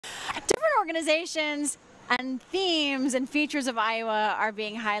organizations and themes and features of Iowa are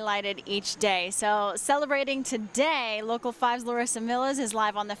being highlighted each day. So celebrating today, Local 5's Larissa Millis is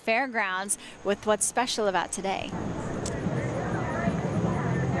live on the fairgrounds with what's special about today.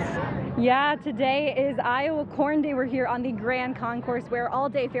 Yeah, today is Iowa Corn Day. We're here on the Grand Concourse where all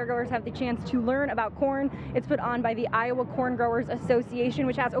day fairgoers have the chance to learn about corn. It's put on by the Iowa Corn Growers Association,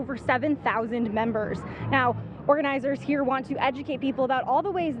 which has over 7,000 members. Now, organizers here want to educate people about all the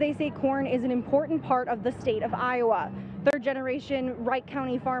ways they say corn is an important part of the state of Iowa. Third generation Wright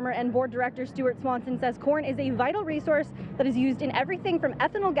County farmer and board director Stuart Swanson says corn is a vital resource that is used in everything from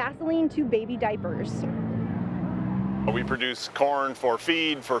ethanol gasoline to baby diapers. We produce corn for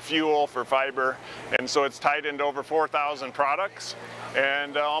feed, for fuel, for fiber, and so it's tied into over 4,000 products,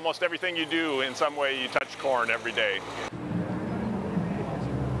 and almost everything you do, in some way, you touch corn every day.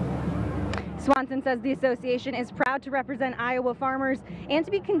 Swanson says the association is proud to represent Iowa farmers and to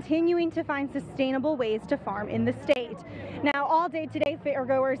be continuing to find sustainable ways to farm in the state. Now, all day today,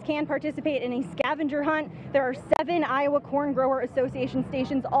 fairgoers can participate in a scavenger hunt. There are 7 Iowa Corn Grower Association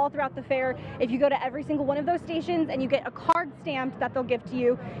stations all throughout the fair. If you go to every single one of those stations and you get a card stamped that they'll give to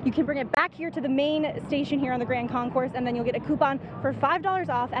you, you can bring it back here to the main station here on the Grand Concourse, and then you'll get a coupon for $5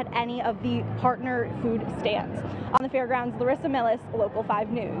 off at any of the partner food stands. On the fairgrounds, Larissa Millis, Local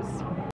 5 News.